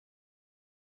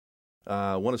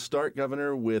Want to start,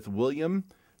 Governor, with William.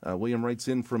 William writes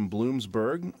in from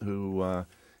Bloomsburg, who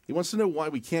he wants to know why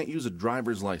we can't use a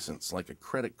driver's license like a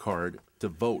credit card to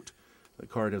vote. The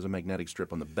card has a magnetic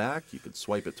strip on the back. You could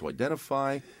swipe it to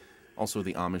identify. Also,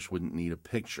 the Amish wouldn't need a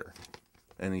picture.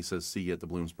 And he says, see you at the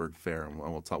Bloomsburg Fair. And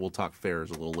we'll talk fairs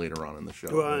a little later on in the show.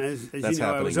 Well, as you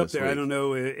know, I was up there. I don't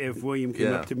know if William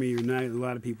came up to me or not. A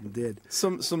lot of people did.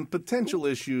 Some potential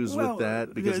issues with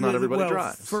that because not everybody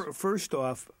drives. First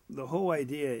off, the whole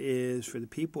idea is for the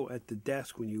people at the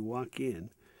desk when you walk in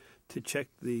to check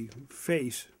the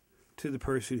face to the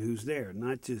person who's there,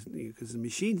 not just because the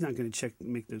machine's not going to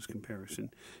make those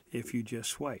comparisons if you just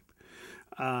swipe.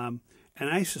 And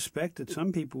I suspect that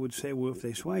some people would say, well, if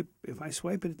I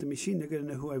swipe it at the machine, they're going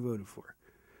to know who I voted for.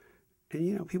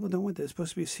 And, people don't want that. It's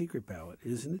supposed to be a secret ballot,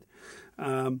 isn't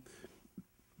it?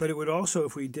 But it would also,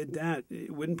 if we did that,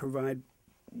 it wouldn't provide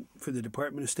for the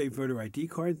Department of State voter ID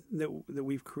card that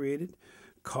we've created,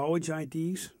 college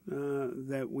IDs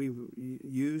that we've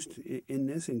used in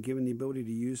this and given the ability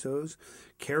to use those,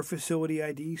 care facility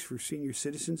IDs for senior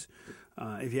citizens.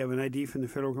 If you have an ID from the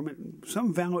federal government,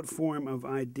 some valid form of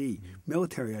ID,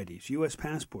 military IDs, U.S.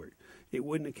 passport, it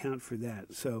wouldn't account for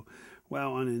that. So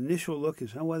while on an initial look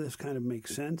is, this kind of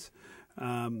makes sense,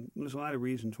 there's a lot of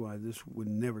reasons why this would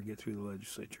never get through the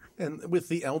legislature. And with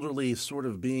the elderly sort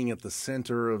of being at the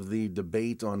center of the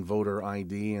debate on voter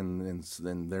ID and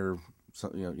their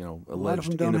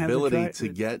alleged inability to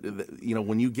get,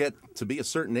 when you get to be a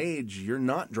certain age, you're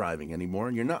not driving anymore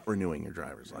and you're not renewing your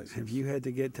driver's license. Have you had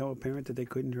to tell a parent that they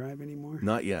couldn't drive anymore?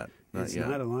 Not yet. It's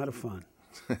not a lot of fun.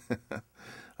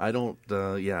 I don't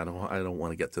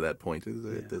want to get to that point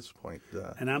at this point.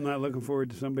 And I'm not looking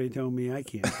forward to somebody telling me I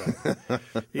can't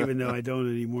drive, even though I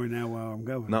don't anymore now while I'm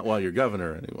governor. Not while you're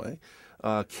governor, anyway.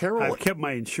 Carol, I've kept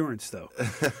my insurance, though.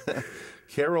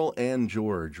 Carol and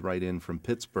George write in from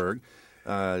Pittsburgh.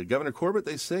 Governor Corbett,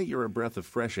 they say you're a breath of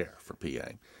fresh air for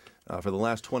PA. For the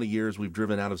last 20 years, we've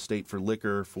driven out of state for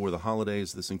liquor for the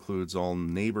holidays. This includes all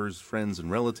neighbors, friends,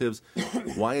 and relatives.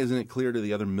 Why isn't it clear to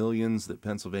the other millions that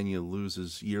Pennsylvania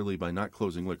loses yearly by not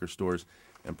closing liquor stores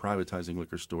and privatizing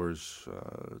liquor stores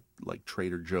like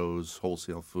Trader Joe's,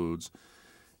 Wholesale Foods?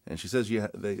 And she says you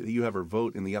have her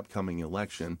vote in the upcoming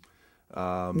election.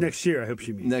 Next year, I hope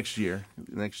she means. Next year.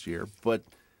 But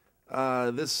I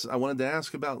wanted to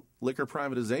ask about liquor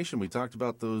privatization. We talked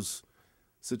about those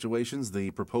situations, the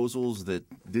proposals that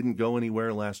didn't go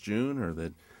anywhere last June, or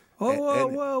that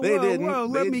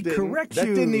let me correct you. That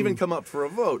didn't even come up for a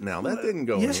vote. Now that didn't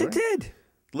go. Yes, anywhere. It did.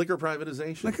 Liquor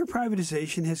privatization. Liquor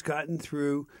privatization has gotten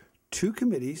through 2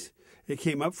 committees. It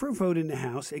came up for a vote in the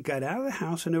House. It got out of the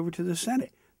House and over to the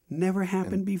Senate. Never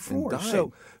happened before. And died.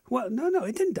 So, no,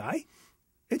 it didn't die.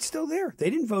 It's still there. They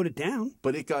didn't vote it down.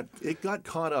 But it got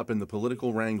caught up in the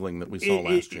political wrangling that we saw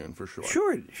last June, for sure.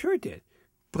 Sure it did.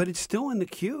 But it's still in the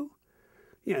queue.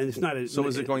 Yeah, and it's not. So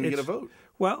is it going to get a vote?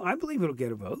 Well, I believe it'll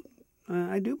get a vote.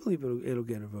 I do believe it'll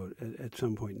get a vote at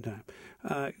some point in time.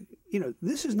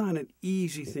 This is not an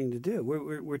easy thing to do.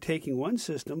 We're taking one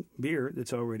system, beer,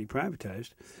 that's already privatized,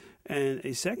 and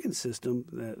a second system,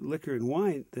 liquor and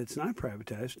wine, that's not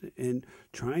privatized, and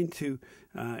trying to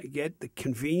get the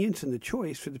convenience and the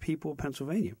choice for the people of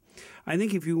Pennsylvania. I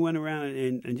think if you went around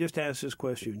and just asked this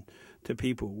question to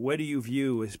people, what do you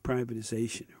view as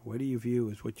privatization? Or what do you view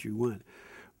as what you want?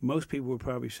 Most people would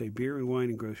probably say beer and wine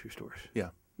and grocery stores. Yeah.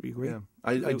 You agree? Yeah,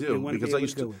 I do, because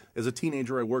as a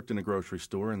teenager, I worked in a grocery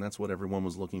store, and that's what everyone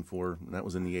was looking for, and that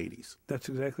was in the 80s. That's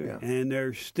exactly right. And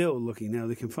they're still looking. Now,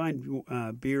 they can find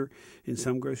beer in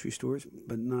some grocery stores,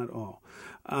 but not all.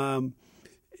 And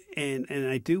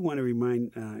I do want to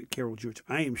remind Carol George,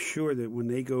 I am sure that when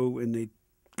they go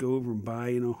over and buy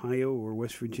in Ohio or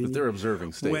West Virginia, but they're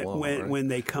observing state law, right? When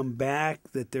they come back,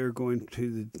 that they're going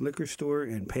to the liquor store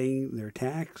and paying their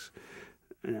tax.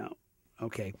 Now,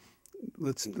 okay.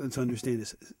 Let's understand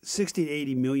this. $60 to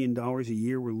 $80 million a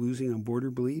year we're losing on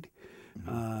border bleed.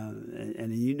 Mm-hmm.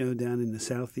 And down in the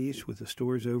southeast with the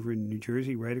stores over in New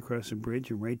Jersey, right across the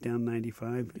bridge and right down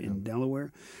 95 in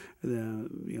Delaware, a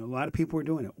lot of people are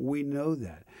doing it. We know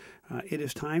that. It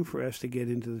is time for us to get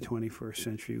into the 21st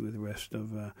century with the rest of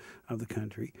the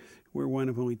country. We're one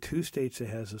of only 2 states that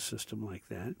has a system like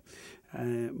that.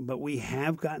 But we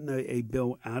have gotten a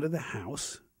bill out of the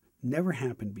House. Never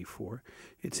happened before.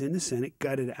 It's in the Senate,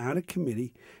 got it out of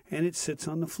committee, and it sits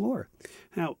on the floor.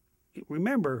 Now,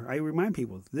 remember, I remind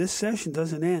people, this session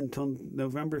doesn't end until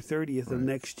November 30th of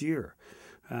next year.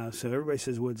 So everybody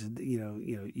says,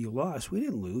 you lost. We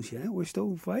didn't lose yet. We're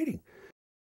still fighting.